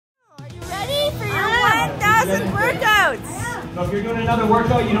1,000 workouts! So if you're doing another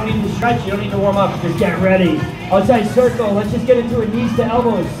workout, you don't need to stretch, you don't need to warm up, just get ready. Outside circle, let's just get into it, knees to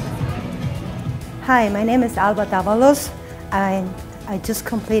elbows. Hi, my name is Alba. I just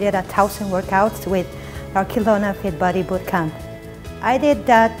completed 1,000 workouts with Barcelona Fit Body Bootcamp. I did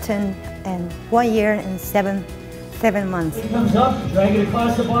that in 1 year and seven months. It comes up, drag it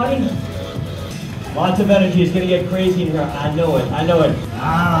across the body. Lots of energy, it's gonna get crazy in here. I know it, I know it.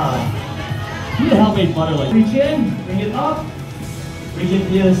 You help me butter like. Reach in, bring it up. Reach it to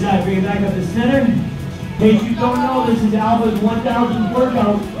the other side, bring it back up to center. In case you don't know, this is Alba's 1,000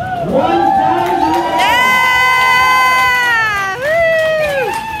 workout. 1,000! Yeah!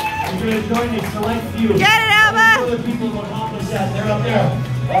 You're gonna join a select few. Get it, Alba! Other people will accomplish that. They're up there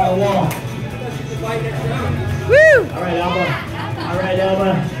on the wall. Woo! All right, Alba. All right,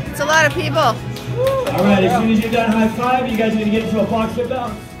 Alba. It's a lot of people. All right, as soon as you're done high five, you guys are gonna get into a box of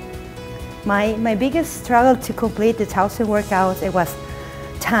bounce. My biggest struggle to complete the 1,000 workouts, it was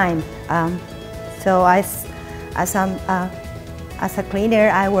time. So as a cleaner,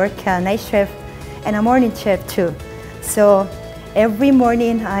 I work a night shift and a morning shift too. So every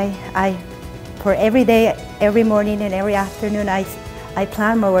morning, for every day, every morning and every afternoon, I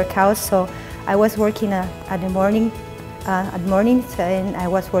plan my workouts. So I was working at the mornings and I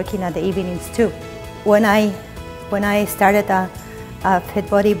was working at the evenings too. When I started a Fit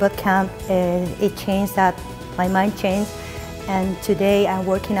Body Bootcamp, it changed that, my mind changed, and today I'm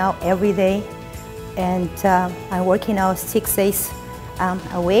working out every day, and I'm working out 6 days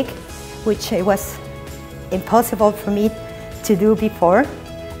a week, which it was impossible for me to do before.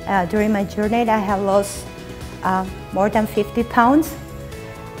 During my journey, I have lost more than 50 pounds.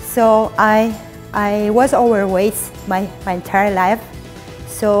 So I was overweight my entire life.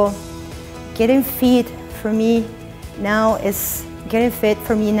 So getting fit for me now is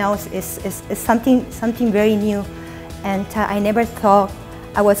something very new, and I never thought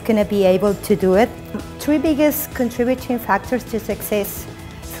I was going to be able to do it. 3 biggest contributing factors to success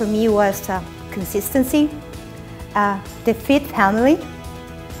for me was consistency, the fit family,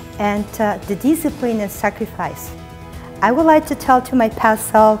 and the discipline and sacrifice. I would like to tell to my past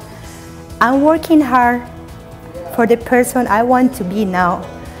self, I'm working hard for the person I want to be now.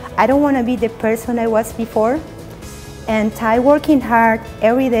 I don't want to be the person I was before. And I'm working hard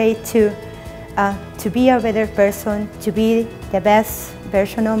every day to be a better person, to be the best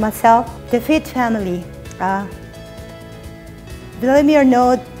version of myself. The Fit family, believe me or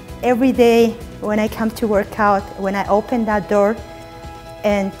not, every day when I come to work out, when I open that door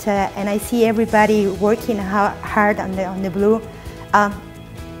and I see everybody working hard on the blue, I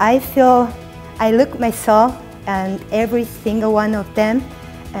look myself and every single one of them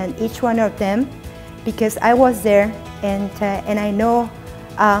and each one of them, because I was there. And I know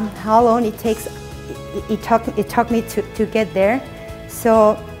how long it takes. It took me to get there.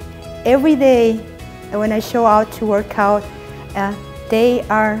 So every day when I show out to work out, they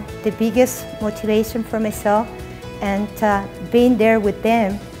are the biggest motivation for myself. And being there with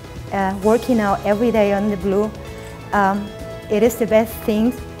them, working out every day on the blue, it is the best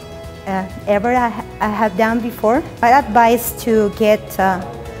thing ever I have done before. My advice to get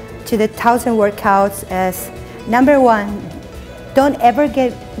to the 1,000 workouts is, number 1, don't ever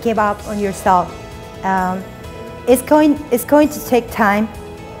give up on yourself. It's going to take time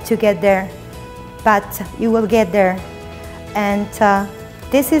to get there, but you will get there. And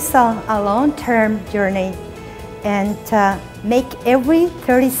this is a long-term journey, and make every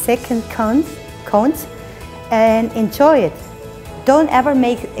 30 seconds count and enjoy it. Don't ever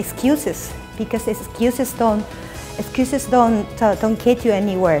make excuses, because excuses don't get you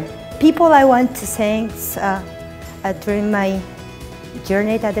anywhere. People I want to thank during my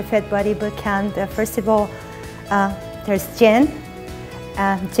journey at the Fit Body Bootcamp. First of all, there's Jen.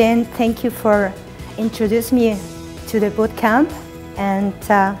 Jen, thank you for introducing me to the bootcamp, and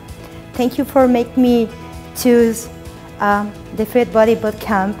thank you for making me choose the Fit Body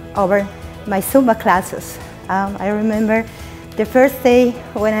Bootcamp over my Zumba classes. I remember the first day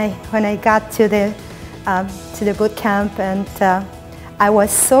when I got to the bootcamp, and I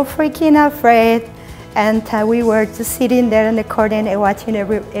was so freaking afraid, and we were just sitting there in the corner and watching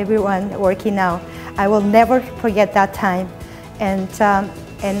everyone working out. I will never forget that time. And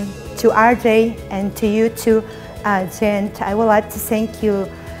to RJ and to you too, Jen, I would like to thank you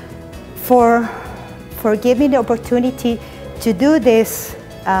for giving the opportunity to do this,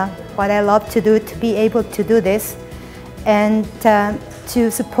 what I love to do, to be able to do this, and to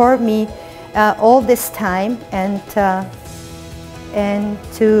support me all this time, and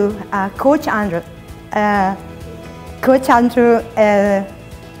to Coach Andrew. Coach Andrew,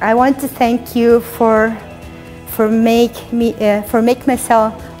 I want to thank you for for make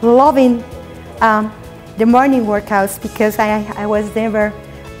myself loving the morning workouts, because I was never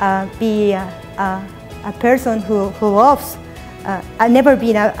be a person who loves. I never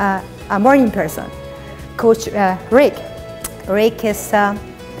been a morning person. Coach Rick is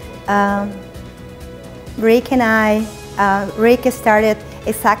Rick started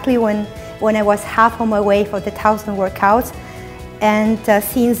exactly when I was half on my way for the 1,000 workouts, and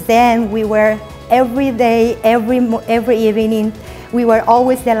since then we were every day, every evening, we were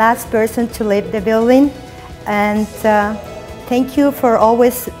always the last person to leave the building. And thank you for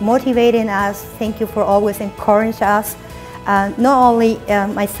always motivating us. Thank you for always encouraging us. Not only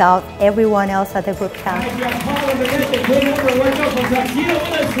myself, everyone else at the boot camp.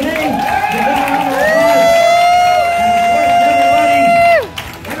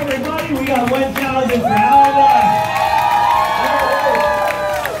 Everybody, we got 1,000 for Alba.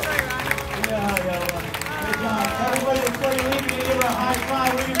 Everybody before you leave, you give her a high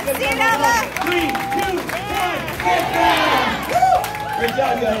five. We can get Alba. 3, 2, 1, get down. Great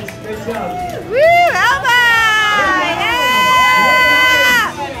job, guys. Great job. Woo, Alba!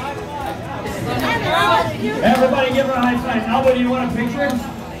 Everybody give her a high five. Alba, do you want a picture?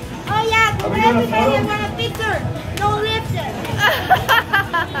 Oh yeah, everybody want a picture. No lifting.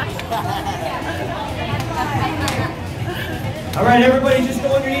 All right, everybody just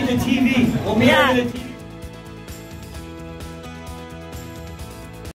go underneath the TV. We'll meet under the TV.